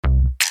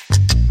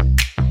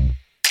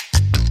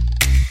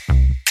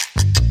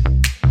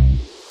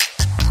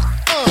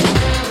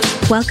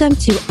Welcome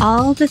to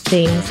All the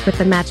Things with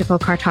the Magical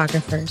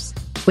Cartographers.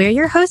 We're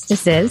your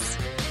hostesses,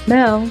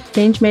 Mel,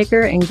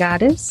 Changemaker and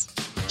Goddess,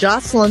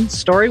 Jocelyn,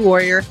 Story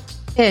Warrior,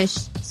 Ish,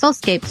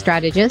 Soulscape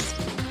Strategist,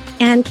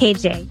 and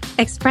KJ,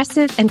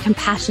 Expressive and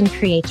Compassion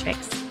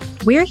Creatrix.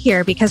 We're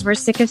here because we're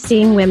sick of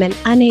seeing women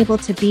unable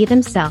to be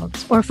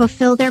themselves or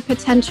fulfill their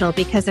potential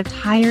because of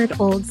tired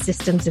old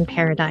systems and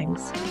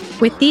paradigms.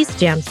 With these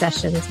jam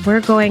sessions, we're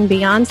going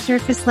beyond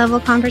surface level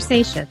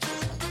conversations.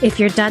 If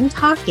you're done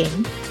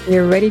talking,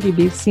 we're ready to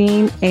be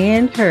seen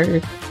and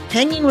heard.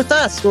 Hanging with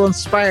us will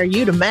inspire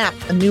you to map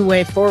a new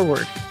way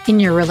forward. In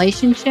your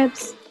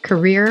relationships,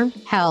 career,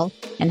 health,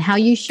 and how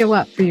you show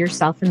up for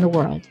yourself in the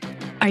world.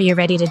 Are you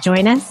ready to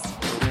join us?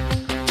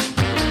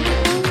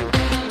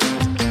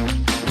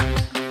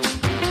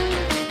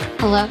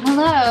 Hello,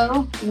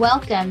 hello.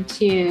 Welcome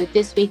to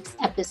this week's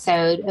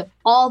episode of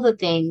All the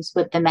Things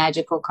with the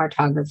Magical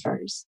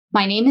Cartographers.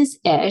 My name is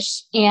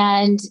Ish,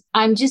 and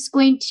I'm just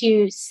going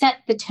to set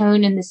the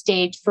tone and the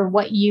stage for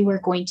what you are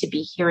going to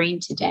be hearing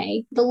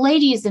today. The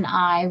ladies and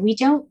I, we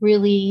don't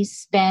really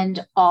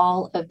spend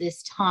all of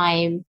this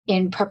time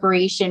in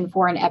preparation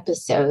for an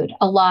episode.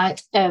 A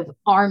lot of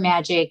our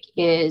magic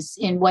is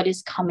in what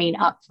is coming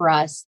up for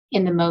us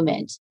in the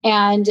moment.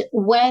 And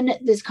when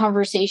this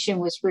conversation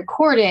was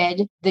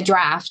recorded, the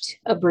draft,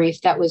 a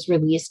brief that was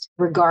released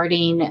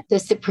regarding the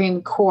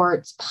Supreme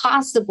Court's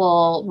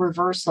possible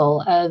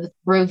reversal of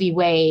Roe v.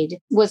 Wade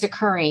was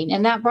occurring.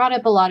 And that brought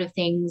up a lot of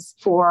things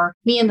for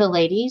me and the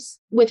ladies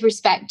with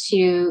respect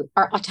to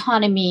our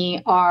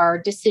autonomy, our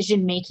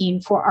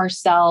decision-making for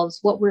ourselves,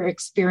 what we're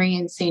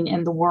experiencing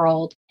in the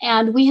world.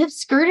 And we have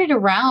skirted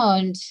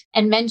around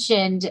and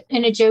mentioned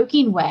in a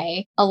joking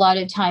way, a lot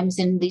of times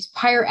in these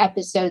prior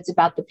episodes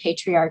about the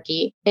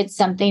patriarchy. It's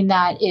something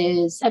that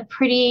is a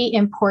pretty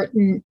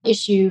important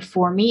issue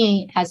for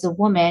me as a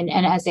woman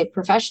and as a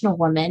professional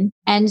woman.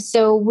 And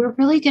so we're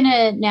really going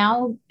to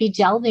now be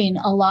delving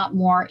a lot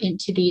more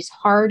into these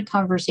hard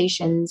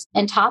conversations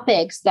and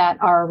topics that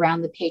are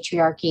around the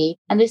patriarchy.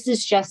 And this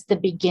is just the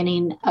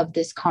beginning of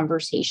this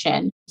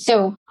conversation.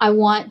 So I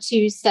want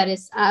to set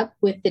us up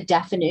with the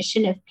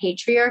definition of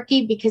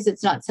patriarchy because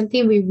it's not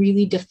something we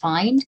really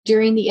defined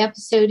during the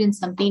episode and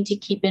something to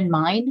keep in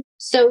mind.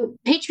 So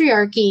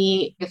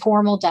patriarchy, the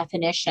formal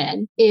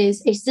definition,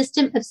 is a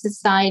system of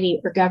society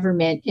or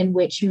government in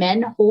which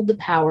men hold the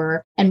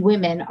power and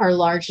women are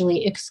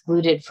largely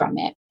excluded from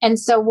it. And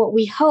so what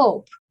we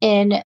hope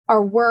in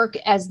our work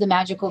as the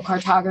magical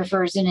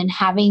cartographers and in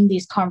having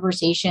these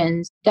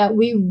conversations that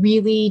we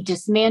really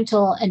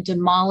dismantle and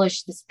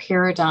demolish this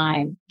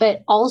paradigm,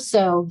 but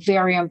also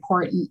very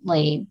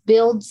importantly,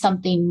 build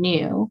something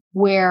new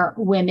where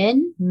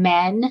women,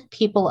 men,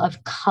 people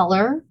of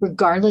color,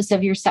 regardless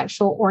of your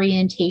sexual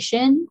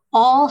orientation,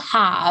 all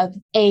have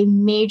a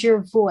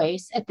major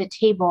voice at the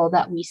table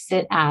that we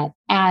sit at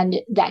and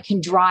that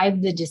can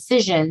drive the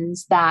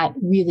decisions that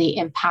really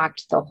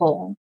impact the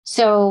whole.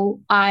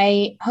 So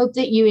I hope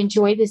that you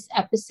enjoy this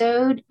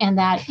episode and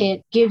that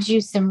it gives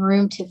you some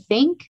room to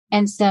think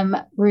and some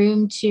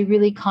room to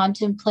really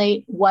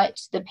contemplate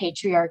what the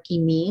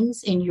patriarchy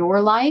means in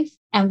your life.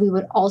 And we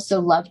would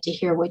also love to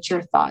hear what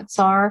your thoughts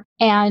are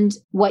and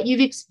what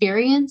you've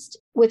experienced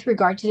with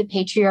regard to the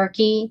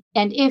patriarchy.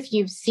 And if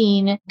you've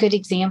seen good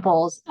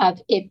examples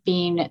of it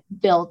being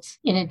built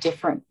in a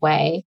different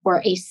way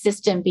or a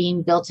system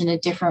being built in a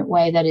different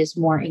way that is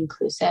more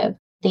inclusive.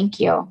 Thank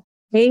you.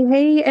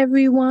 Hey,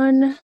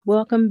 everyone.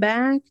 Welcome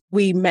back.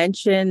 We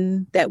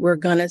mentioned that we're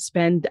going to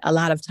spend a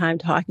lot of time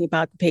talking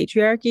about the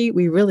patriarchy.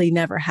 We really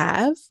never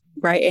have,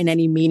 right, in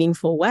any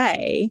meaningful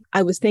way.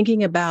 I was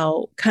thinking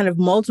about kind of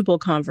multiple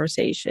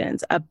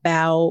conversations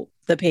about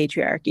the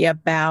patriarchy,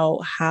 about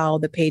how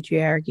the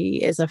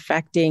patriarchy is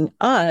affecting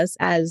us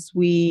as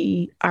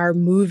we are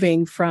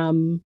moving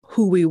from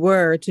who we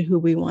were to who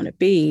we want to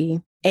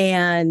be.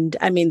 And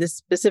I mean, this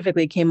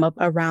specifically came up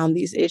around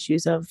these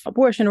issues of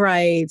abortion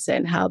rights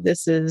and how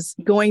this is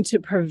going to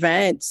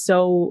prevent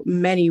so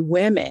many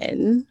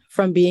women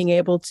from being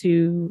able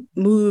to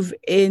move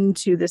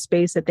into the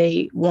space that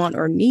they want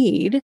or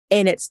need.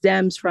 And it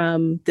stems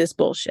from this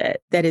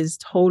bullshit that is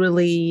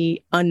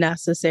totally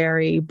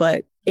unnecessary,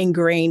 but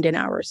ingrained in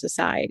our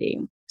society.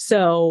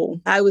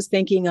 So I was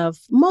thinking of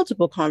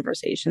multiple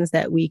conversations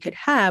that we could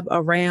have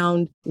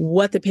around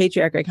what the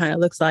patriarchy kind of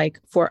looks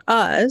like for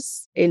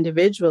us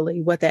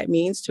individually, what that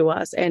means to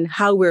us and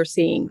how we're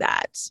seeing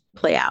that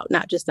play out,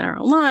 not just in our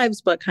own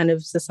lives, but kind of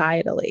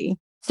societally.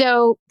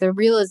 So the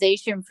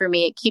realization for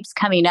me, it keeps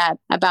coming up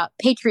about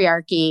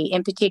patriarchy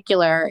in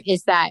particular,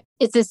 is that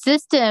it's a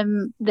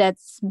system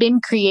that's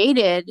been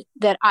created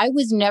that I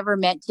was never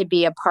meant to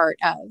be a part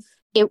of.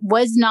 It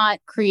was not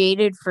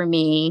created for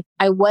me.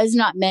 I was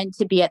not meant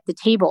to be at the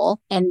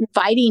table and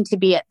fighting to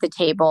be at the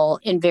table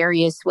in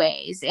various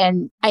ways.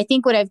 And I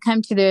think what I've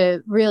come to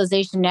the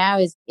realization now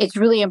is it's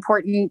really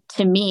important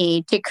to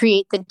me to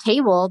create the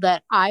table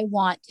that I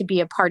want to be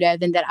a part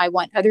of and that I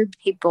want other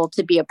people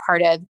to be a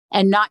part of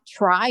and not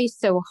try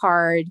so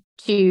hard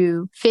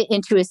to fit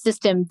into a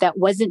system that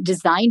wasn't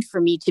designed for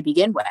me to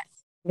begin with.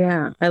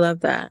 Yeah, I love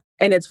that.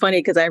 And it's funny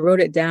because I wrote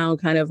it down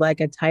kind of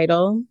like a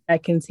title. I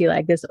can see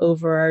like this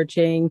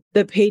overarching,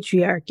 the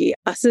patriarchy,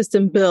 a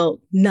system built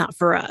not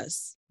for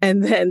us.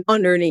 And then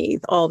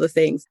underneath all the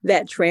things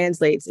that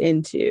translates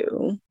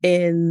into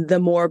in the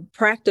more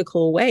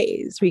practical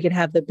ways. We could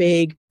have the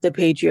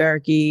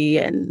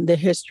patriarchy and the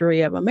history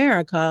of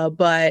America,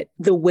 but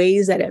the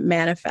ways that it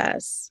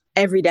manifests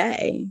every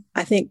day,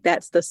 I think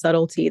that's the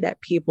subtlety that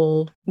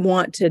people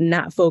want to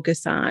not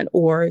focus on,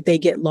 or they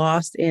get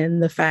lost in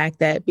the fact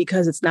that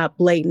because it's not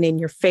blatant in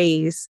your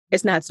face,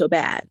 it's not so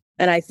bad.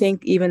 And I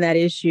think even that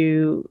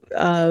issue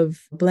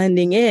of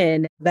blending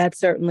in, that's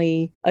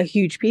certainly a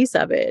huge piece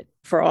of it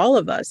for all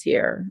of us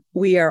here.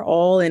 We are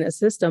all in a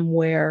system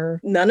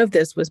where none of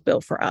this was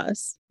built for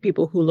us,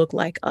 people who look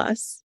like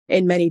us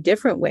in many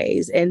different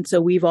ways. And so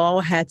we've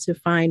all had to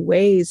find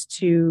ways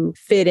to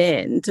fit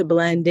in, to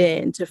blend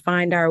in, to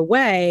find our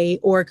way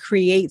or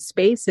create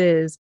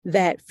spaces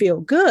that feel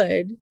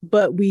good,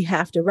 but we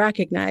have to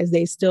recognize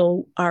they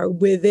still are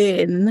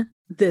within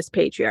this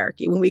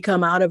patriarchy. When we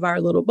come out of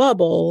our little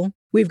bubble,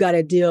 we've got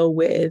to deal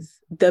with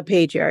the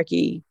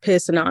patriarchy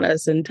pissing on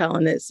us and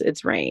telling us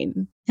it's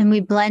rain. And we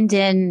blend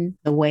in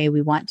the way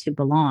we want to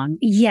belong.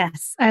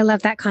 Yes, I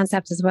love that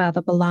concept as well,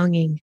 the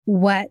belonging.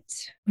 What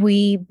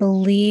we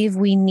believe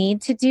we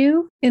need to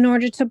do in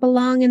order to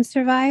belong and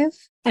survive,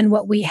 and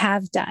what we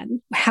have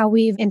done, how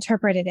we've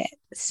interpreted it.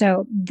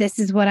 So this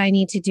is what I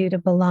need to do to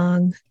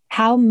belong.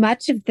 How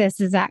much of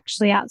this is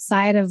actually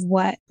outside of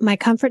what my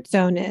comfort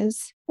zone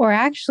is, or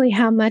actually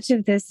how much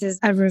of this is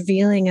a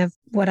revealing of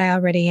what I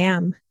already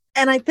am.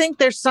 And I think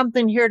there's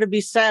something here to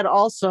be said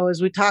also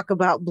as we talk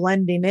about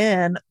blending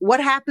in. What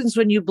happens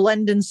when you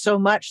blend in so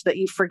much that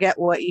you forget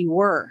what you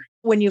were?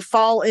 When you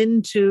fall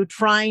into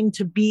trying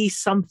to be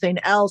something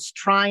else,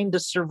 trying to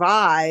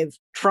survive,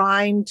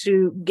 trying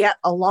to get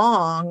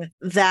along,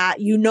 that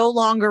you no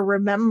longer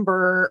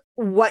remember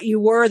what you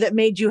were that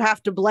made you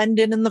have to blend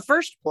in the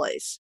first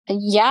place.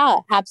 Yeah,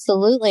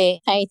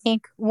 absolutely. I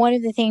think one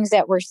of the things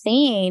that we're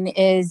seeing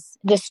is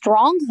the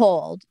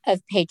stronghold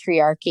of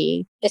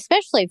patriarchy,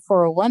 especially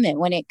for a woman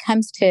when it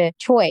comes to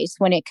choice,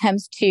 when it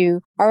comes to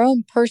our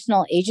own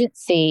personal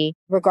agency,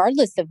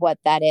 regardless of what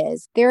that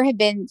is. There have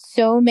been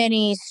so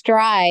many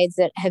strides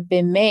that have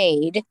been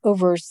made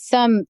over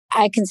some,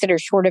 I consider,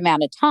 short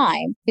amount of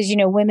time. Because, you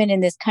know, women in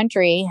this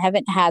country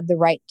haven't had the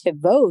right to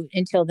vote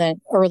until the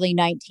early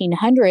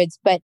 1900s.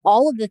 But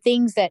all of the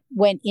things that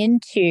went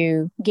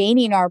into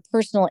gaining our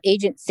personal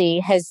agency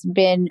has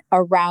been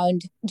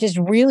around just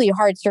really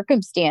hard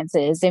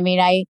circumstances. I mean,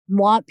 I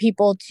want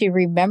people to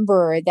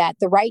remember that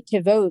the right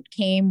to vote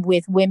came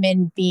with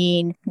women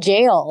being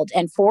jailed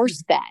and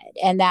force fed,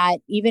 and that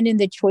even in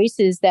the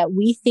choices that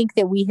we think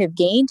that we have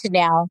gained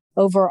now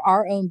over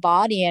our own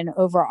body and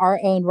over our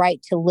own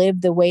right to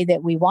live the way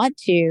that we want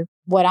to,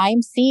 what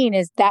I'm seeing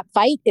is that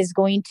fight is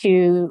going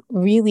to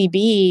really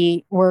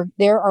be where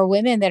there are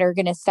women that are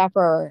going to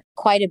suffer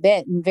quite a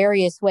bit in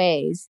various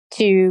ways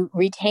to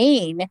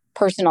retain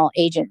personal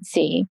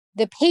agency.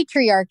 The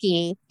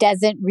patriarchy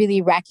doesn't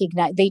really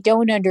recognize, they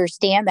don't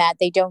understand that,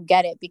 they don't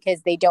get it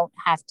because they don't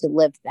have to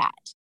live that.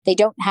 They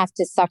don't have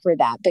to suffer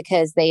that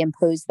because they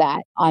impose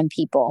that on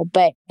people.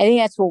 But I think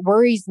that's what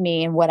worries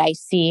me, and what I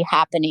see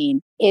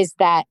happening is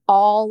that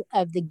all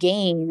of the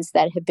gains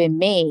that have been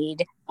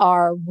made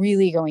are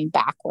really going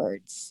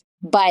backwards.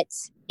 But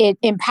it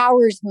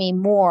empowers me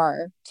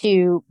more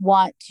to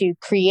want to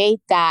create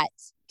that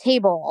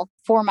table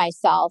for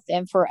myself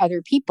and for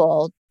other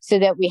people so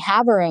that we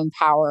have our own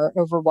power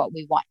over what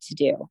we want to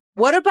do.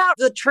 What about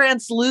the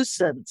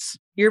translucence?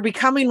 You're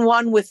becoming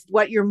one with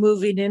what you're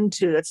moving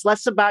into. It's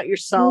less about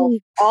yourself,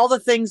 all the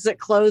things that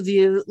clothe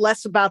you,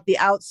 less about the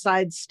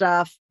outside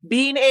stuff,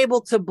 being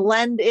able to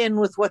blend in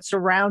with what's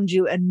around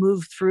you and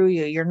move through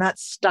you. You're not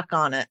stuck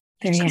on it.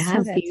 There you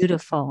have it.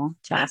 Beautiful,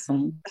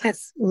 Jocelyn.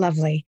 That's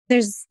lovely.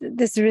 There's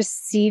this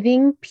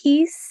receiving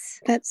piece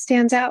that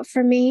stands out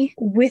for me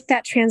with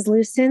that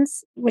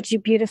translucence, which you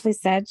beautifully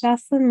said,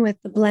 Jocelyn, with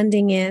the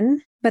blending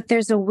in. But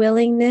there's a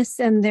willingness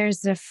and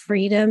there's a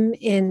freedom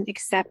in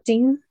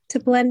accepting to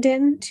blend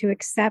in, to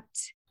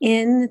accept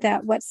in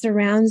that what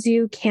surrounds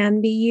you can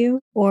be you,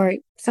 or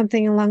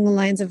something along the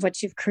lines of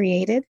what you've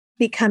created,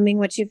 becoming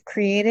what you've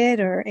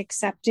created, or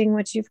accepting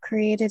what you've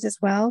created as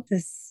well.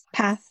 This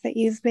path that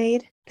you've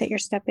made, that you're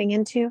stepping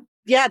into.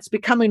 Yeah, it's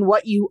becoming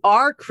what you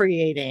are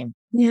creating.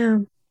 Yeah.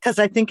 Because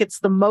I think it's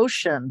the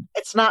motion.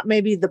 It's not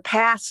maybe the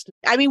past.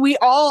 I mean, we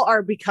all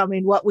are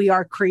becoming what we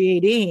are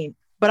creating.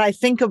 But I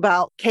think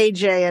about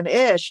KJ and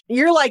Ish.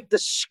 You're like the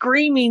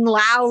screaming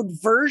loud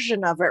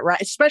version of it, right?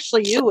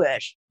 Especially you,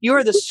 Ish.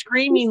 You're the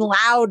screaming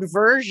loud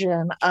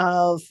version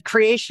of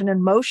creation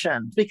and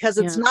motion, because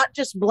it's not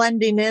just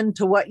blending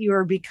into what you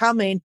are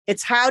becoming.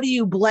 It's how do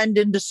you blend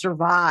in to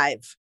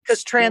survive?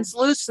 Because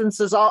translucence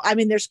is all, I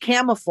mean, there's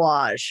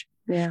camouflage.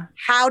 Yeah.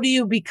 How do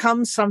you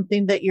become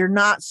something that you're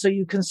not so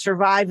you can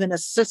survive in a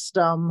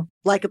system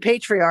like a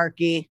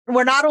patriarchy?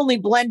 We're not only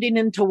blending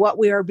into what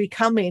we are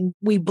becoming,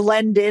 we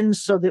blend in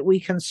so that we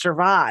can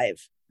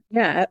survive.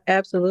 Yeah,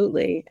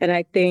 absolutely. And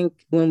I think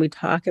when we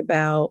talk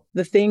about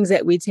the things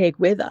that we take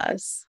with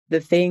us, the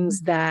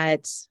things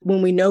that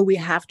when we know we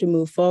have to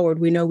move forward,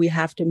 we know we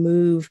have to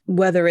move,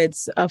 whether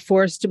it's a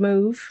forced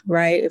move,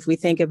 right? If we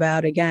think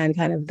about, again,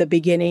 kind of the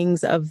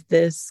beginnings of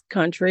this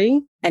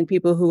country and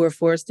people who were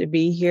forced to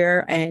be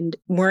here and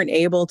weren't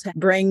able to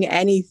bring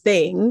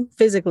anything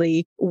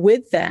physically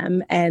with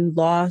them and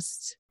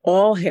lost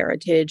all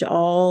heritage,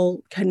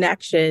 all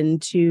connection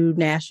to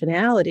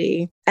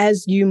nationality.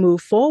 As you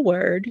move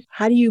forward,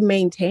 how do you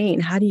maintain,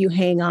 how do you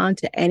hang on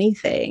to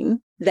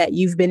anything that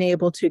you've been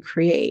able to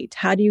create?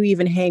 How do you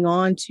even hang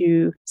on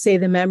to, say,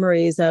 the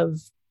memories of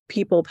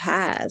people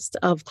past,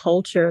 of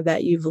culture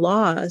that you've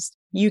lost?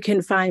 You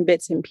can find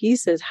bits and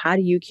pieces. How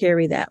do you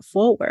carry that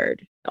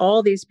forward?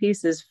 All these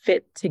pieces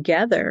fit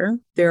together.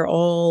 They're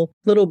all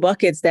little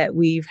buckets that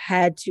we've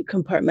had to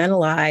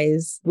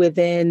compartmentalize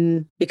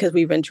within because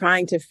we've been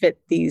trying to fit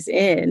these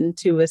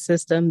into a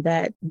system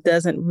that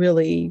doesn't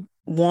really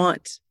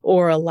want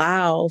or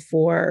allow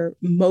for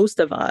most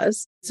of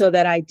us. So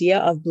that idea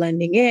of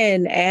blending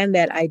in and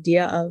that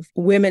idea of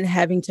women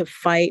having to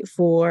fight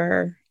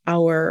for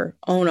our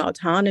own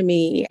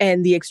autonomy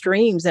and the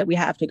extremes that we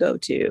have to go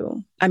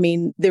to. I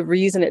mean, the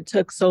reason it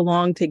took so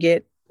long to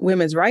get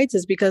women's rights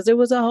is because there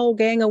was a whole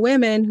gang of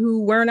women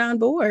who weren't on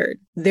board.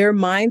 Their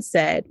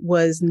mindset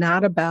was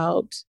not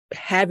about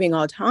having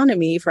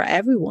autonomy for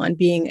everyone,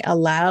 being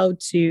allowed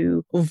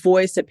to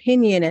voice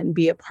opinion and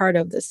be a part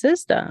of the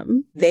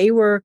system. They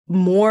were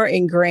more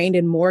ingrained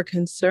and more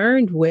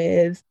concerned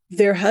with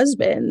their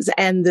husbands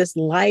and this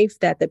life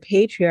that the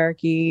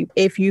patriarchy,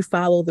 if you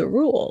follow the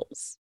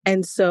rules.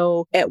 And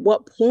so at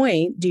what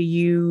point do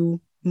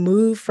you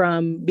move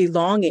from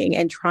belonging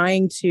and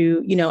trying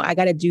to, I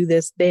got to do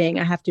this thing,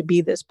 I have to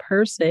be this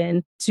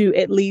person to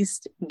at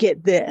least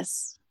get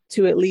this,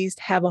 to at least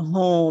have a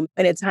home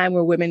in a time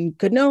where women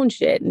couldn't own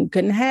shit and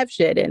couldn't have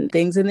shit and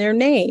things in their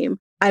name.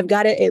 I've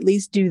got to at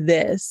least do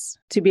this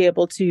to be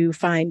able to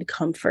find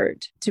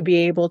comfort, to be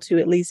able to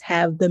at least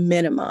have the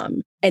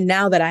minimum. And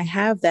now that I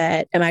have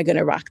that, am I going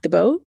to rock the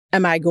boat?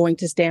 Am I going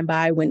to stand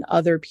by when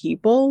other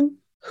people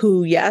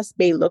who, yes,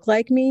 may look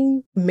like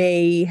me,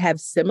 may have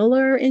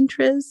similar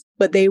interests,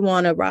 but they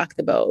want to rock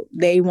the boat.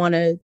 They want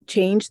to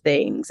change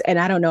things. And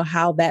I don't know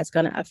how that's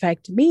going to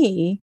affect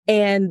me.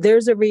 And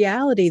there's a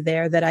reality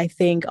there that I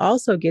think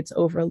also gets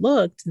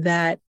overlooked,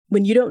 that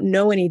when you don't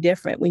know any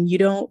different, when you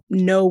don't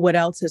know what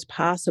else is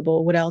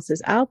possible, what else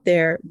is out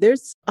there,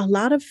 there's a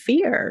lot of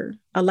fear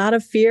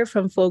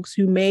from folks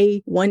who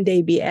may one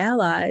day be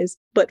allies,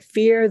 but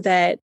fear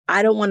that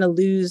I don't want to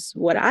lose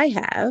what I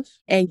have,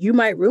 and you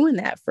might ruin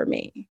that for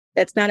me.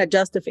 That's not a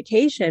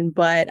justification,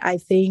 but I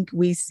think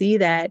we see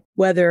that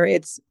whether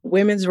it's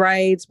women's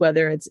rights,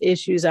 whether it's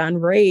issues on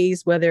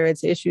race, whether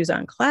it's issues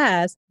on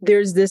class,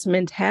 there's this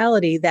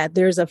mentality that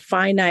there's a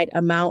finite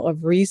amount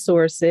of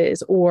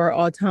resources or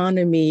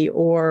autonomy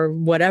or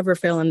whatever,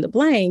 fill in the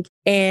blank.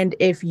 And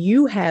if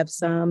you have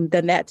some,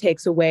 then that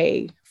takes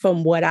away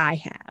from what I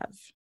have.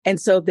 And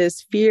so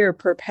this fear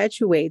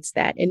perpetuates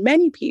that in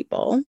many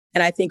people.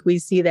 And I think we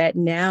see that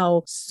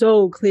now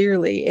so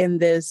clearly in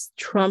this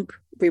Trump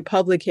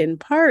Republican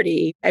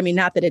Party. I mean,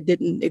 not that it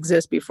didn't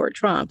exist before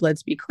Trump,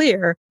 let's be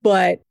clear,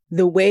 but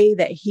the way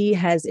that he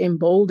has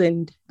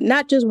emboldened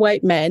not just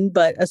white men,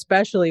 but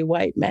especially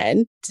white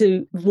men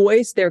to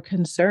voice their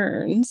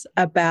concerns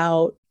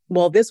about,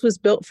 well, this was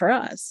built for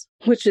us,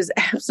 which is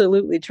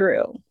absolutely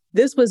true.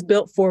 This was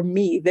built for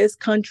me. This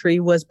country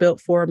was built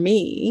for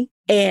me.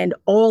 And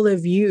all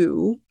of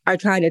you are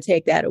trying to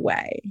take that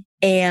away.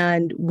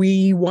 And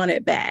we want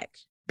it back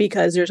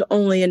because there's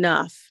only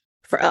enough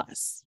for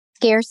us.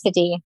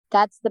 Scarcity.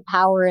 That's the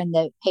power in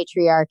the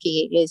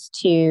patriarchy, is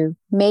to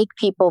make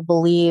people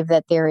believe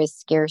that there is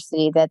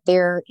scarcity, that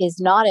there is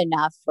not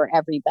enough for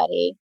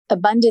everybody.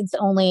 Abundance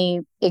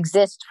only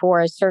exists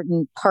for a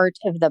certain part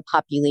of the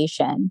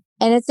population.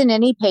 And it's in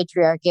any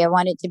patriarchy. I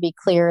want it to be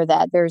clear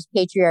that there's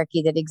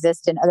patriarchy that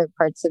exists in other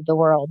parts of the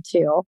world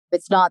too.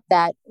 It's not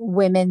that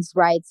women's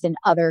rights in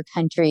other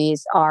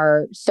countries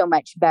are so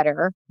much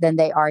better than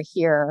they are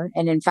here.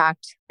 And in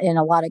fact, in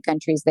a lot of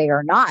countries, they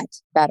are not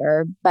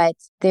better, but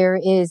there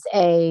is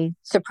a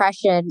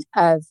suppression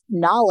of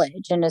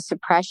knowledge and a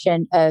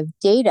suppression of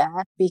data,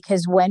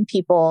 because when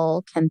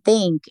people can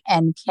think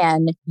and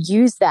can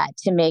use that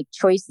to make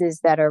choices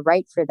that are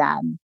right for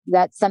them,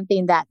 that's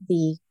something that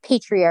the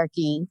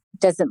patriarchy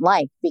doesn't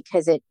like,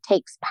 because it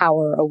takes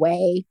power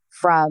away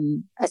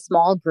from a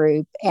small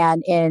group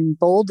and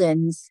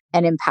emboldens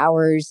and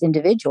empowers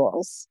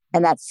individuals.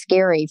 And that's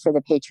scary for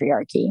the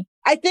patriarchy.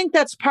 I think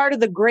that's part of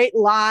the great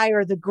lie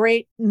or the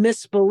great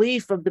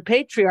misbelief of the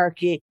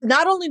patriarchy.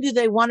 Not only do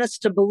they want us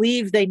to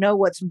believe they know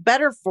what's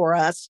better for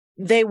us,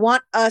 they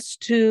want us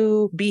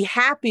to be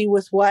happy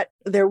with what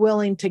they're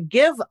willing to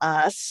give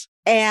us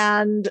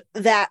and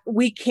that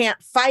we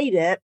can't fight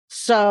it.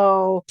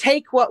 So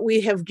take what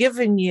we have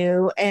given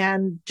you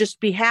and just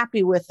be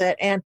happy with it.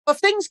 And if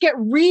things get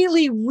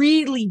really,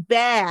 really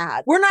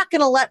bad, we're not going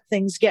to let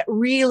things get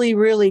really,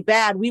 really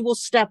bad. We will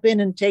step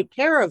in and take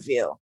care of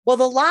you. Well,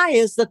 the lie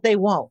is that they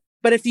won't.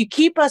 But if you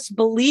keep us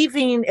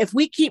believing, if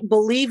we keep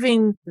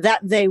believing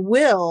that they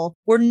will,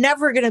 we're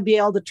never going to be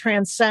able to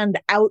transcend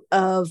out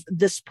of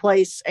this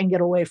place and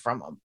get away from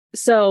them.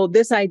 So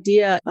this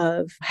idea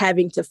of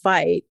having to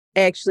fight,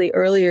 actually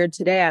earlier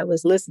today, I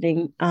was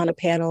listening on a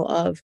panel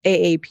of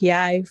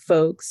AAPI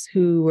folks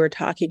who were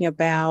talking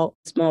about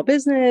small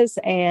business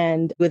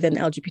and within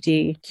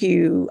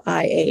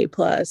LGBTQIA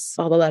plus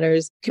all the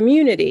letters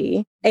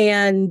community.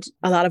 And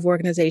a lot of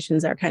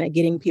organizations are kind of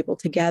getting people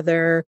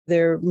together.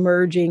 They're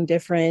merging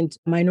different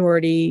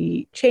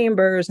minority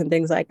chambers and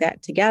things like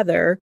that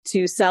together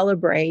to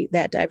celebrate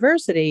that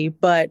diversity.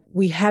 But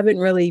we haven't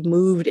really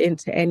moved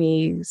into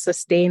any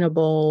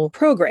sustainable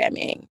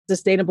programming,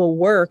 sustainable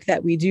work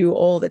that we do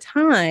all the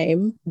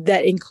time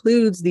that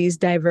includes these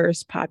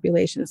diverse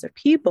populations of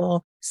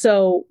people.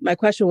 So my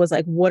question was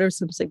like, what are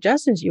some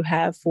suggestions you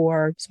have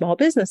for small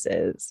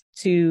businesses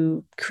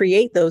to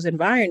create those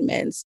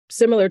environments?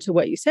 Similar to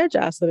what you said,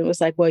 Jocelyn, it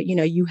was like, well,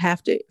 you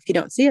have to, if you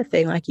don't see a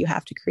thing, like you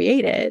have to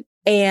create it.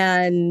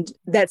 And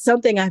that's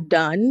something I've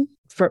done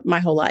for my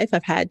whole life.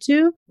 I've had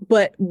to.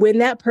 But when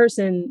that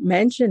person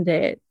mentioned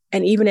it,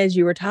 and even as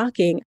you were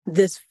talking,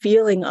 this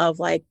feeling of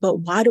like, but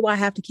why do I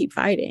have to keep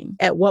fighting?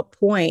 At what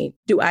point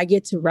do I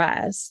get to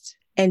rest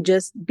and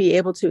just be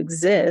able to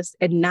exist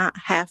and not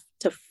have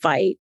to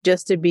fight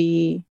just to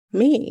be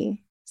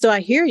me? So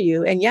I hear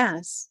you. And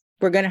yes,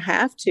 we're going to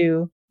have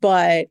to,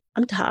 but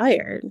I'm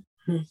tired.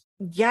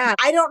 Yeah.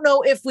 I don't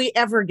know if we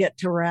ever get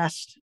to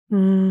rest.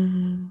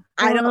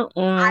 I don't.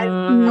 I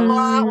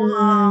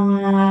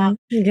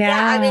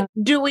mean,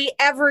 do we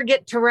ever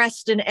get to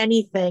rest in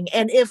anything?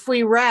 And if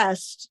we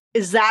rest,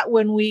 is that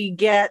when we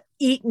get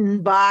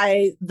eaten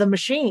by the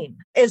machine?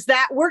 Is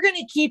that we're going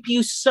to keep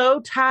you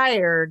so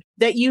tired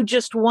that you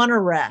just want to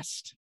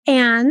rest?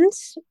 And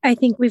I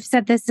think we've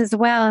said this as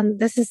well,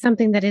 and this is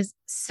something that is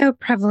so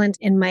prevalent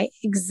in my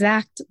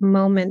exact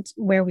moment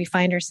where we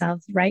find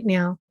ourselves right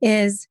now,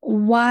 is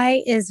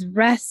why is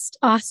rest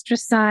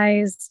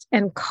ostracized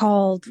and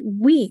called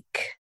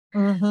weak?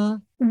 Mm-hmm.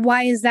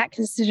 Why is that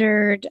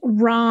considered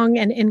wrong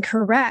and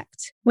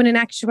incorrect? When in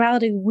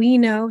actuality, we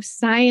know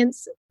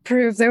science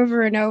proves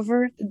over and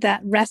over that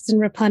rest and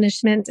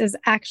replenishment is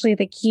actually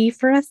the key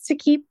for us to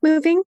keep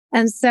moving.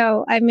 And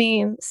so, I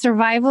mean,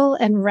 survival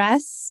and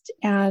rest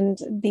and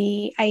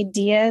the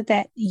idea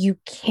that you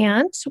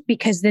can't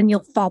because then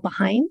you'll fall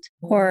behind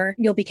or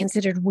you'll be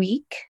considered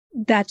weak,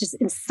 that just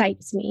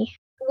incites me.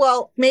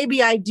 Well,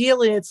 maybe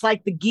ideally it's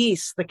like the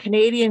geese, the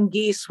Canadian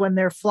geese when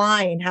they're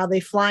flying, how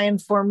they fly in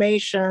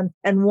formation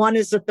and one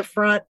is at the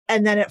front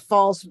and then it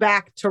falls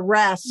back to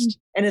rest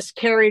and is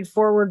carried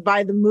forward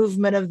by the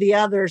movement of the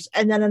others.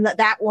 And then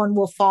that one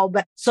will fall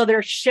back. So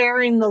they're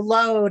sharing the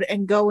load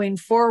and going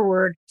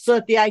forward so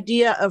that the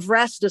idea of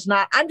rest is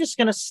not, I'm just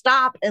going to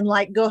stop and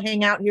like go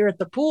hang out here at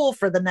the pool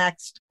for the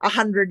next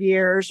 100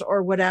 years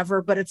or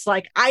whatever. But it's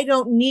like, I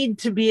don't need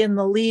to be in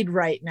the lead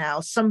right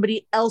now.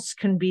 Somebody else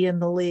can be in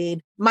the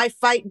lead. My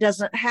fight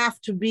doesn't have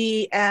to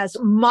be as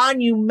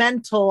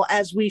monumental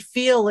as we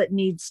feel it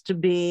needs to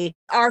be.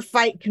 Our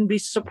fight can be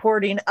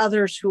supporting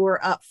others who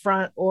are up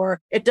front, or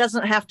it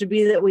doesn't have to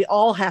be that we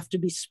all have to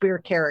be spear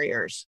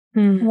carriers.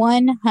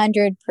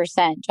 100%,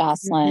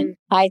 Jocelyn.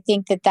 I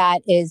think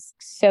that is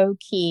so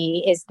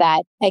key, is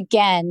that,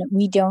 again,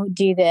 we don't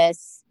do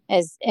this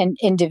as an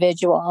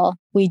individual.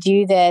 We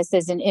do this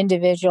as an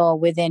individual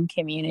within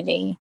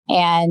community.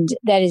 And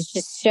that is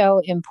just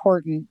so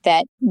important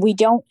that we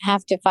don't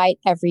have to fight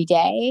every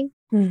day.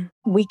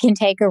 We can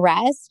take a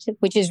rest,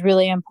 which is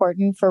really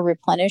important for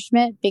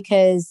replenishment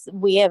because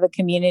we have a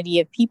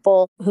community of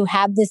people who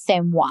have the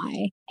same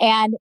why.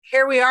 And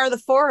here we are, the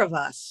four of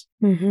us.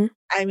 Mm-hmm.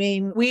 I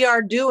mean, we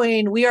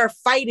are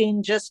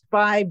fighting just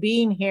by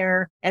being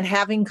here and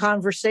having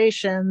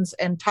conversations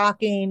and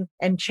talking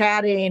and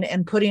chatting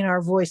and putting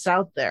our voice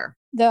out there.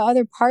 The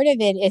other part of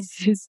it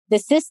is the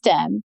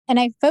system. And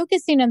I'm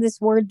focusing on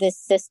this word, this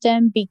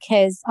system,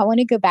 because I want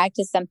to go back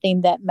to something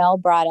that Mel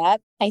brought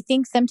up. I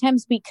think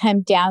sometimes we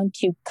come down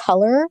to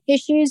color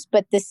issues,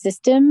 but the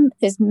system,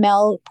 as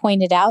Mel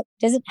pointed out,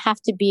 doesn't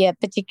have to be a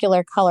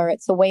particular color.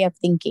 It's a way of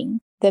thinking.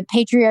 The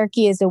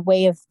patriarchy is a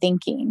way of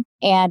thinking.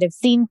 And I've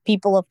seen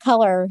people of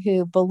color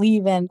who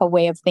believe in a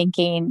way of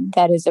thinking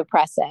that is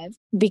oppressive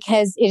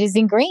because it is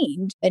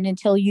ingrained. And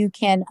until you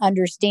can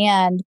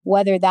understand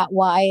whether that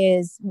why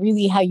is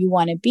really how you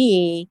want to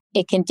be,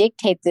 it can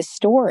dictate the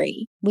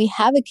story. We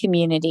have a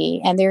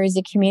community, and there is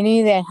a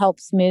community that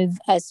helps move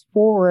us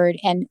forward,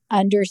 and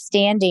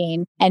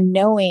understanding and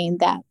knowing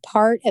that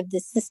part of the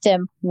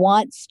system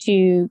wants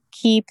to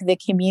keep the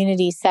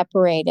community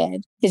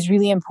separated is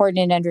really important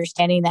in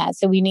understanding that.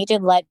 So we need to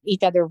let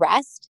each other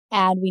rest,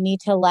 and we need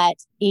to let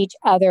each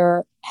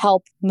other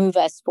help move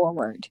us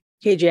forward.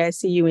 KJ, I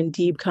see you in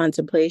deep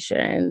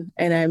contemplation,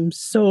 and I'm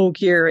so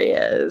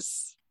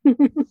curious.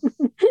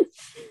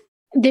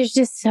 There's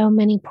just so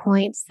many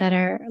points that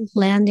are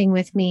landing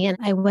with me, and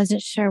I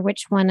wasn't sure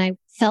which one I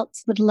felt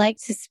would like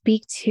to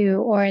speak to,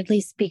 or at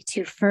least speak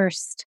to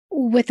first.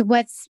 With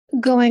what's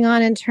going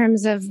on in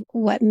terms of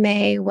what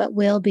may, what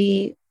will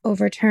be,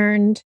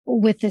 overturned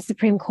with the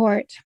Supreme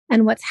Court.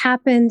 And what's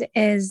happened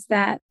is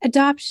that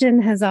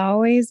adoption has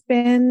always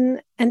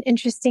been an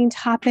interesting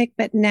topic,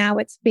 but now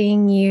it's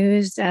being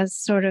used as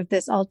sort of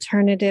this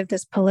alternative,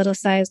 this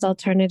politicized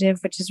alternative,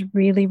 which is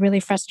really, really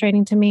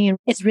frustrating to me. And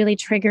it's really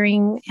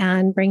triggering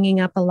and bringing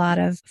up a lot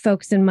of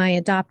folks in my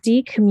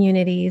adoptee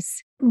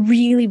communities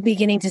really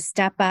beginning to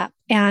step up.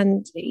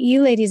 And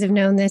you ladies have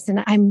known this,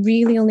 and I'm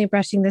really only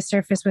brushing the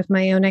surface with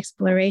my own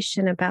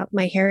exploration about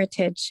my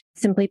heritage,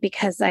 simply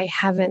because I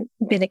haven't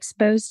been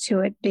exposed to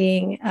it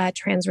being a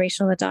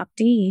transracial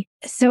adoptee.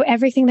 So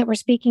everything that we're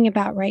speaking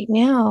about right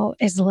now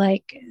is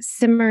like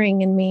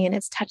simmering in me, and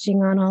it's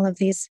touching on all of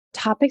these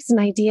topics and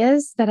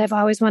ideas that I've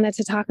always wanted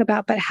to talk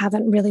about, but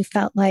haven't really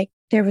felt like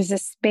there was a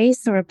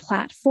space or a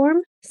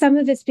platform. Some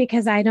of it's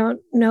because I don't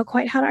know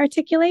quite how to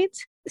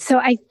articulate. So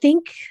I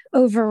think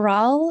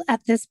overall,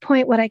 at this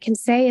point, what I can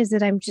say is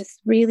that I'm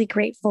just really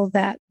grateful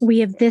that we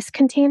have this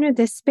container,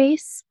 this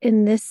space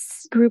in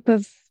this group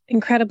of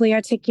incredibly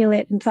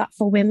articulate and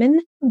thoughtful women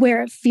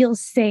where it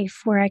feels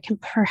safe, where I can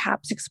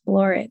perhaps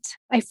explore it.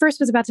 I first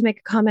was about to make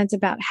a comment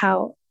about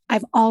how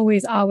I've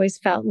always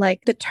felt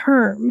like the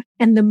term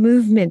and the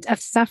movement of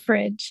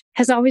suffrage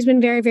has always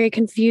been very, very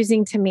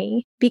confusing to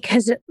me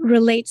because it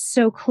relates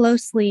so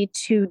closely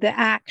to the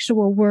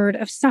actual word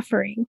of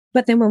suffering.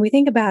 But then when we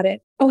think about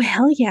it, oh,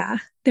 hell yeah,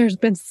 there's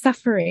been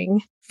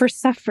suffering for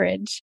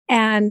suffrage.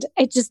 And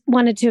I just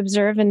wanted to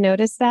observe and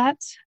notice that.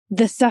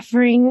 The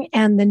suffering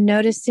and the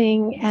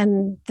noticing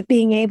and the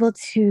being able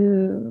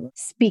to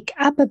speak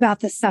up about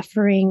the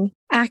suffering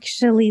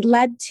actually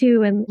led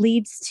to and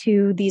leads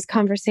to these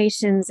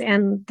conversations,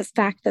 and the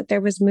fact that there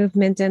was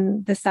movement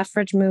and the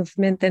suffrage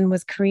movement then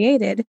was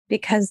created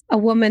because a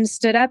woman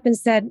stood up and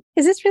said,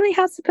 is this really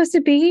how it's supposed to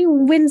be?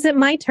 When's it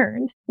my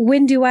turn?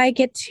 When do I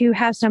get to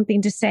have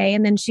something to say?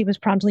 And then she was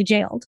promptly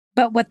jailed.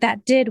 But what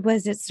that did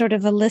was it sort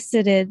of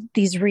elicited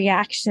these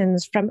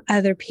reactions from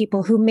other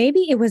people who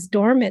maybe it was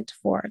dormant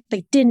for.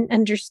 They didn't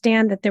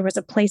understand that there was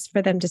a place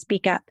for them to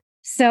speak up.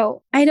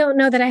 So I don't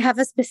know that I have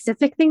a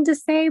specific thing to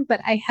say,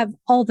 but I have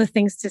all the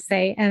things to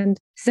say. And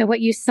so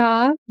what you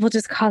saw, we'll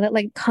just call it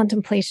like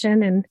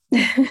contemplation, and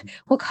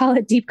we'll call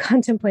it deep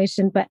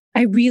contemplation. But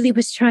I really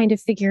was trying to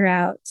figure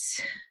out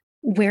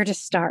where to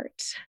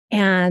start.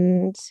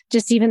 And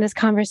just even this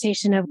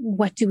conversation of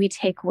what do we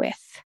take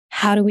with?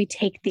 How do we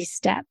take these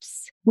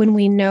steps when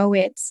we know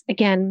it's,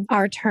 again,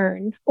 our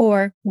turn?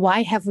 Or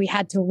why have we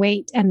had to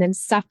wait and then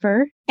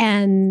suffer?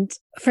 And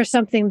for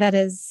something that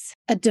is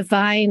a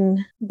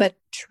divine but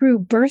true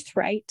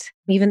birthright,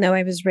 even though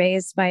I was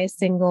raised by a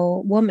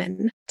single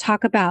woman,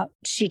 talk about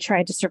she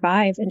tried to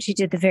survive and she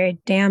did the very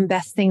damn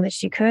best thing that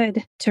she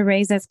could to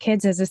raise us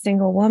kids as a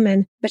single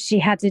woman. But she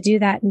had to do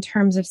that in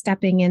terms of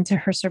stepping into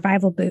her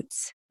survival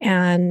boots.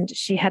 And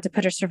she had to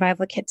put her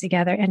survival kit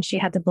together and she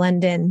had to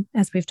blend in.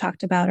 As we've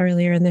talked about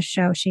earlier in the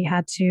show, she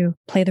had to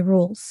play the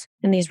rules.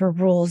 And these were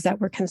rules that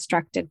were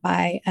constructed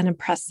by an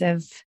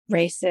oppressive,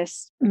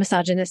 racist,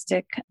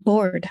 misogynistic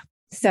board.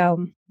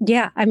 So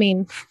yeah, I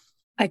mean,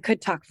 I could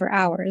talk for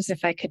hours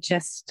if I could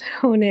just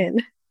hone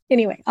in.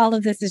 Anyway, all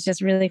of this is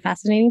just really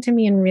fascinating to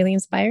me and really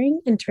inspiring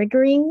and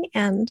triggering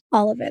and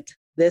all of it.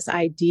 This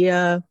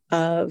idea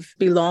of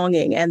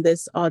belonging and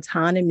this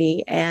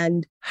autonomy,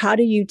 and how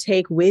do you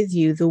take with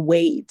you the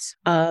weight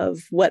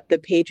of what the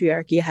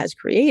patriarchy has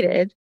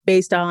created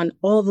based on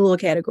all the little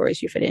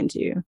categories you fit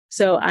into.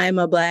 So I'm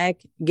a Black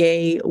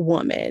gay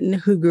woman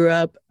who grew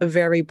up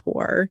very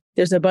poor.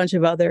 There's a bunch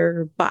of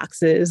other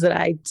boxes that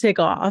I tick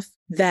off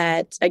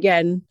that,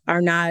 again,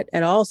 are not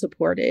at all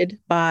supported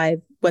by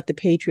what the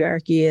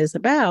patriarchy is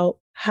about.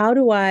 How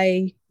do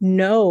I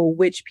know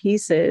which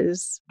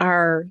pieces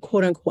are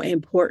quote unquote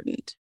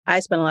important? I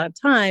spend a lot of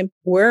time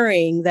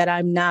worrying that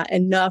I'm not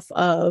enough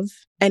of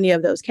any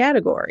of those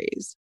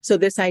categories. So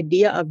this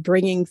idea of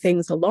bringing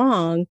things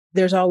along,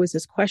 there's always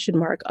this question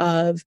mark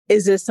of,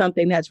 is this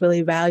something that's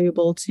really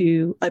valuable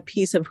to a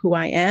piece of who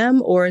I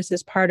am? Or is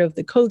this part of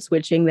the code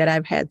switching that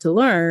I've had to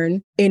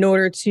learn in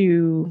order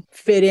to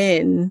fit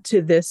in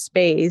to this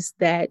space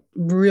that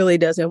really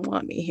doesn't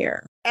want me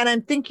here? And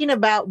I'm thinking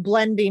about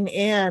blending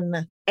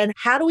in. And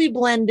how do we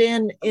blend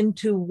in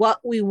into what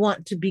we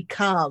want to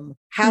become?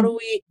 How do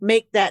we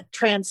make that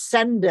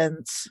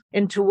transcendence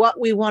into what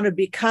we want to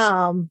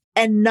become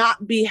and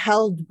not be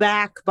held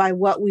back by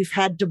what we've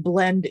had to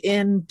blend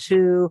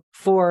into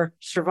for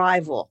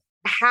survival?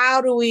 How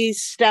do we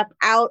step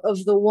out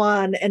of the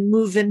one and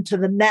move into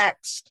the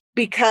next?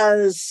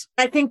 Because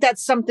I think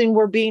that's something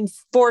we're being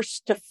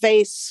forced to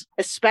face,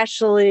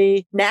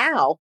 especially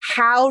now.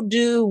 How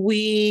do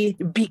we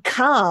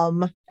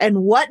become and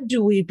what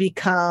do we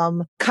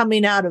become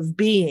coming out of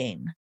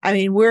being? I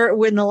mean, we're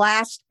in the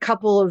last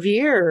couple of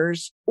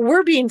years,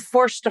 we're being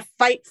forced to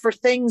fight for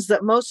things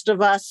that most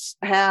of us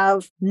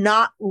have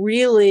not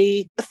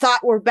really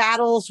thought were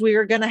battles we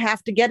were going to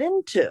have to get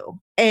into.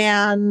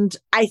 And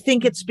I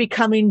think it's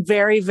becoming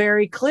very,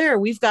 very clear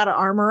we've got to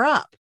armor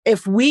up.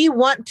 If we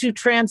want to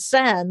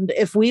transcend,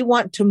 if we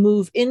want to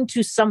move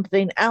into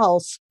something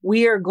else,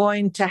 we are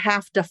going to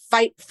have to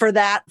fight for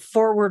that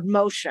forward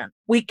motion.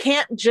 We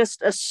can't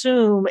just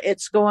assume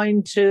it's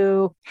going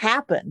to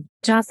happen.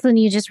 Jocelyn,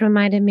 you just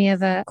reminded me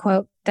of a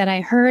quote that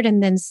I heard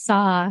and then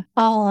saw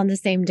all on the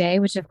same day,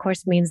 which of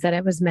course means that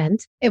it was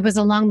meant. It was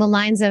along the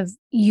lines of,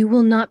 you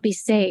will not be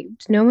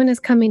saved. No one is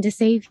coming to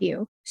save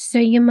you. So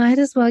you might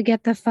as well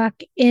get the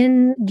fuck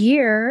in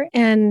gear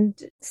and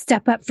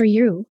step up for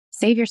you.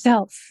 Save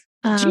yourself.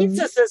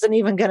 Jesus isn't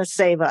even going to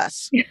save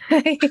us.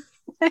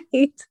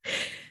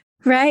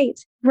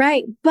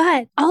 Right.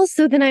 But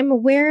also then I'm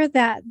aware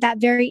that that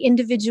very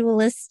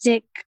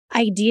individualistic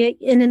idea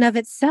in and of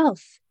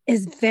itself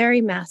is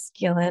very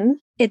masculine.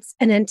 It's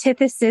an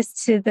antithesis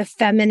to the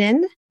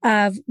feminine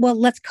of, well,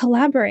 let's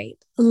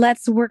collaborate.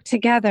 Let's work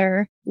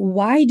together.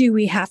 Why do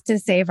we have to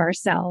save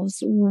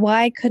ourselves?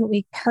 Why couldn't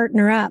we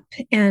partner up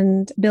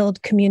and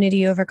build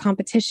community over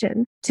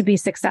competition to be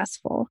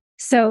successful?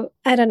 So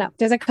I don't know.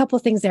 There's a couple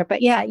things there,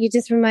 but yeah, you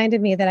just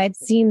reminded me that I'd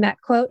seen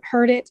that quote,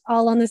 heard it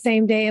all on the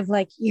same day of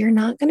like, you're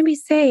not going to be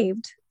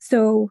saved.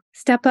 So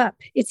step up.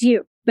 It's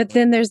you. But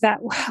then there's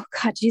that, wow,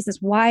 God, Jesus,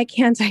 why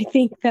can't I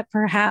think that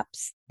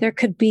perhaps there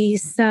could be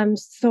some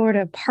sort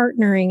of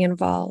partnering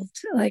involved?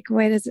 Like,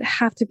 why does it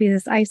have to be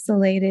this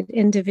isolated,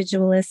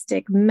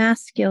 individualistic,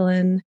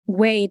 masculine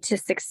way to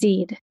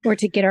succeed or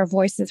to get our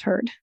voices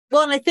heard?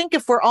 Well, and I think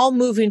if we're all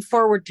moving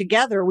forward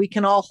together, we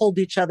can all hold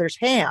each other's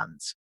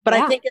hands. But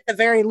I think at the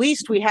very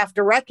least, we have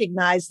to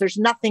recognize there's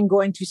nothing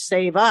going to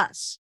save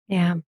us.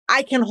 Yeah.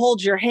 I can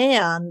hold your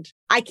hand.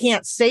 I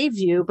can't save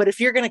you. But if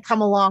you're going to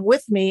come along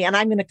with me and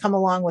I'm going to come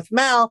along with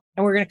Mel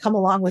and we're going to come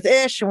along with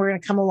Ish and we're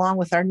going to come along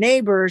with our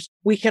neighbors,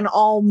 we can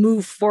all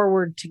move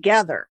forward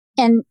together.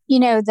 And, you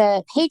know,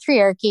 the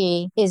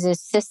patriarchy is a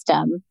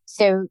system.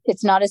 So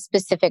it's not a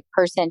specific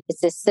person,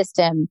 it's a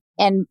system.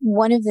 And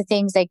one of the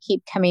things I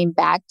keep coming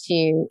back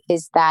to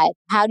is that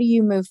how do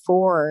you move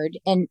forward?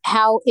 And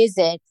how is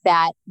it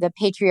that the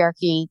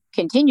patriarchy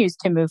continues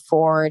to move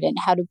forward? And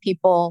how do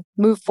people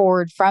move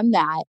forward from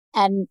that?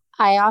 And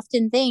I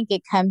often think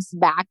it comes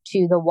back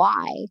to the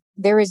why.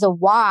 There is a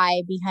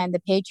why behind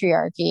the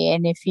patriarchy.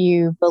 And if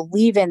you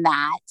believe in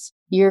that,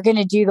 you're going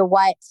to do the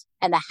what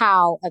and the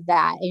how of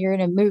that, and you're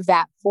going to move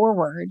that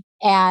forward.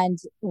 And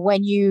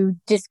when you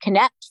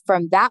disconnect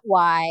from that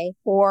why,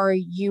 or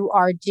you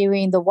are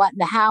doing the what and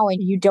the how, and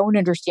you don't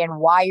understand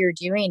why you're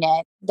doing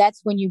it,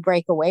 that's when you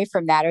break away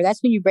from that, or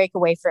that's when you break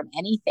away from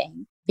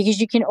anything. Because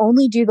you can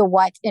only do the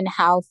what and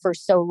how for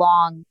so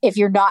long if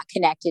you're not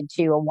connected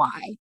to a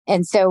why.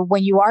 And so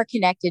when you are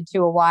connected to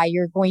a why,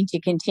 you're going to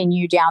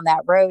continue down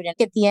that road. And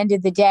at the end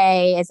of the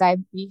day, as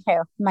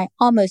my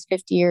almost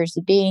 50 years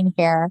of being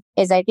here,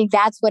 is I think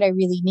that's what I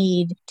really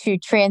need to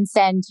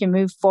transcend, to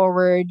move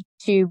forward,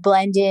 to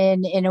blend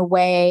in a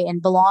way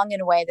and belong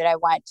in a way that I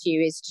want to,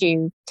 is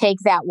to take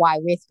that why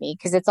with me,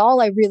 because it's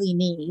all I really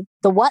need.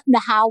 The what and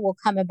the how will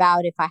come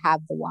about if I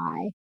have the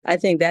why. I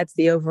think that's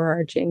the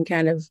overarching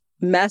kind of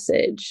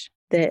message,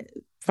 that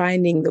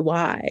finding the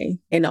why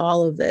in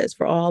all of this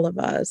for all of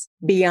us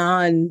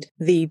beyond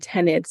the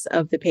tenets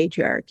of the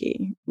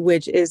patriarchy,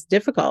 which is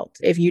difficult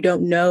if you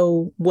don't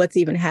know what's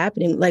even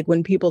happening. Like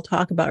when people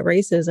talk about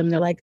racism, they're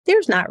like,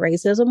 there's not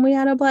racism. We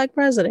had a Black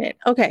president.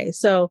 Okay,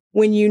 so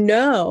when you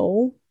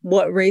know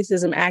what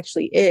racism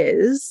actually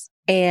is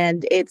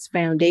and its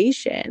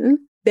foundation,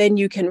 then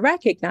you can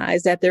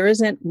recognize that there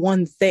isn't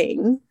one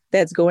thing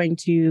that's going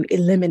to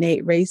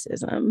eliminate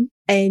racism.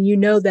 And you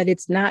know that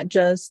it's not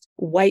just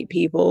white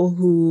people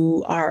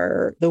who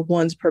are the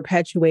ones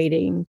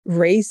perpetuating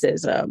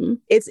racism.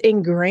 It's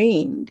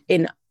ingrained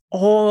in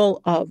all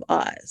of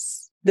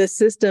us. The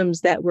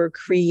systems that were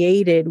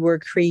created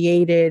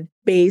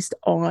based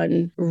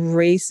on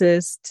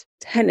racist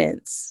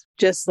tenets,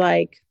 just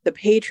like the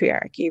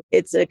patriarchy.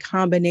 It's a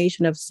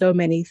combination of so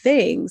many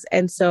things.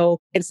 And so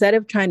instead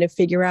of trying to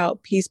figure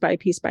out piece by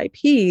piece by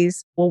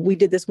piece, well, we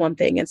did this one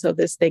thing, and so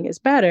this thing is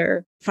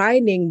better,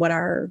 finding what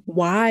our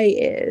why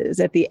is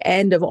at the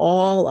end of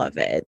all of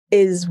it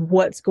is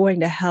what's going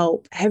to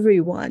help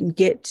everyone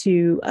get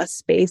to a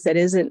space that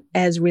isn't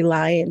as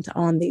reliant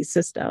on these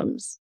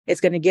systems.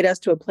 It's going to get us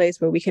to a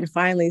place where we can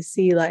finally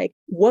see, like,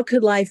 what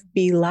could life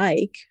be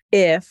like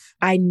if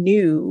I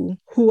knew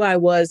who I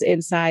was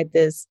inside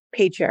this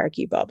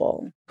patriarchy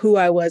bubble, who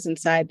I was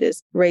inside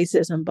this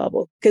racism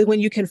bubble? Because when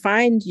you can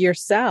find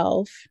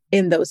yourself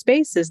in those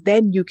spaces,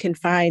 then you can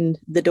find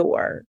the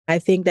door. I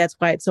think that's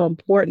why it's so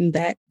important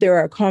that there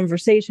are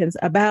conversations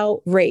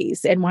about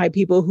race, and why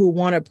people who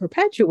want to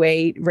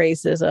perpetuate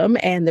racism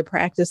and the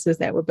practices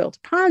that were built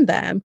upon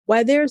them,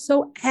 why they're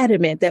so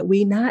adamant that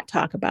we not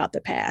talk about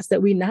the past,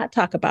 that we not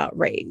talk about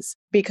race,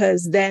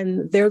 because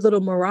then their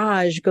little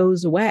mirage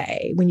goes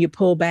away when you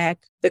pull back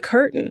the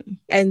curtain.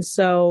 And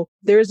so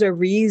there's a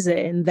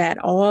reason that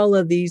all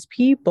of these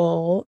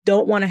people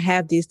don't want to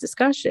have these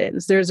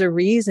discussions. There's a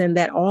reason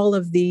that all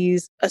of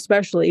these,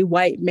 especially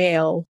white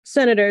male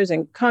senators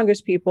and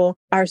congresspeople,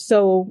 are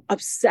so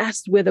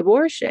obsessed with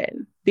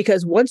abortion.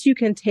 Because once you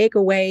can take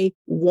away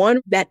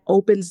one, that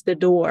opens the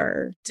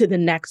door to the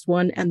next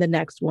one and the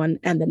next one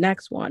and the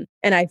next one.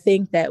 And I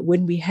think that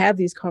when we have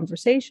these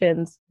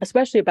conversations,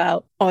 especially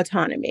about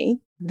autonomy,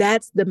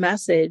 that's the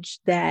message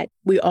that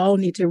we all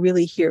need to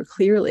really hear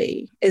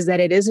clearly, is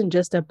that it isn't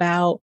just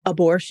about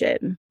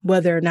abortion,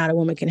 whether or not a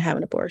woman can have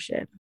an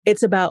abortion.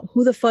 It's about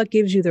who the fuck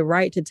gives you the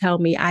right to tell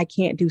me I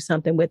can't do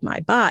something with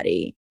my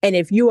body. And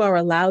if you are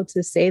allowed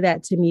to say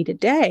that to me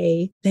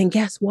today, then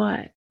guess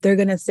what? They're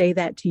going to say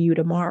that to you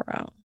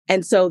tomorrow.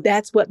 And so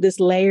that's what this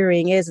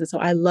layering is. And so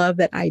I love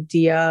that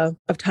idea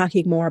of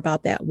talking more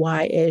about that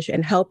why-ish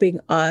and helping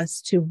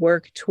us to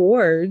work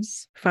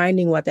towards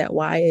finding what that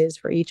why is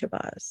for each of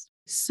us.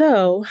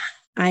 So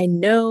I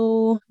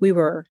know we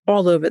were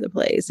all over the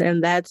place,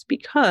 and that's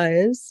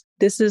because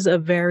this is a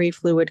very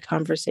fluid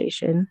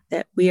conversation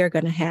that we are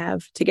going to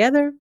have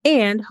together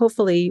and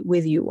hopefully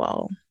with you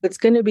all. It's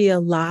going to be a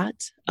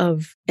lot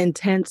of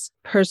intense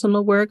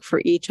personal work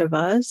for each of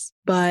us,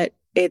 but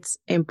it's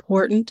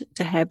important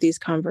to have these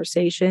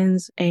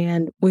conversations,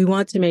 and we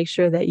want to make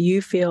sure that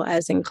you feel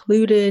as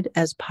included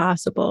as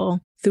possible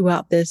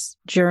throughout this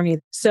journey.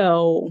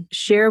 So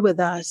share with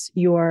us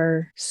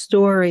your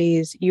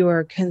stories,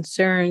 your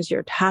concerns,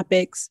 your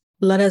topics.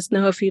 Let us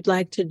know if you'd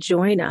like to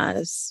join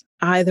us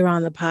either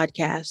on the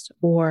podcast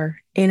or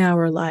in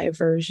our live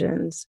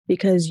versions,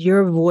 because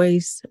your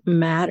voice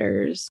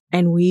matters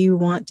and we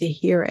want to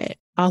hear it.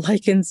 All I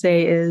can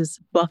say is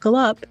buckle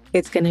up.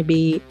 It's going to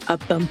be a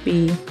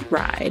bumpy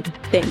ride.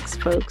 Thanks,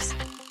 folks.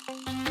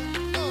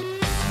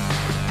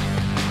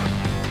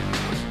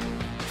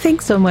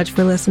 Thanks so much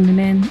for listening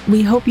in.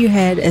 We hope you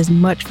had as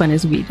much fun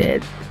as we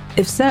did.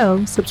 If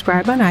so,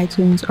 subscribe on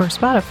iTunes or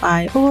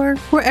Spotify or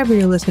wherever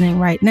you're listening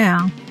right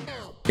now,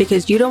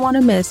 because you don't want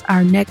to miss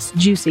our next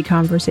juicy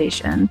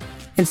conversation.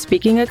 And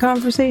speaking of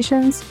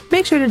conversations,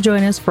 make sure to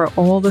join us for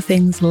All the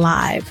Things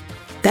Live.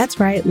 That's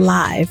right,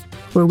 live,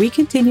 where we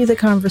continue the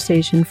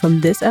conversation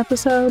from this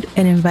episode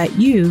and invite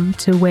you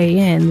to weigh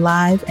in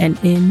live and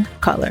in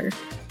color.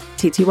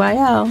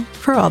 TTYL,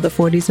 for all the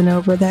 40s and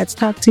over, that's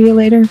talk to you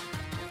later.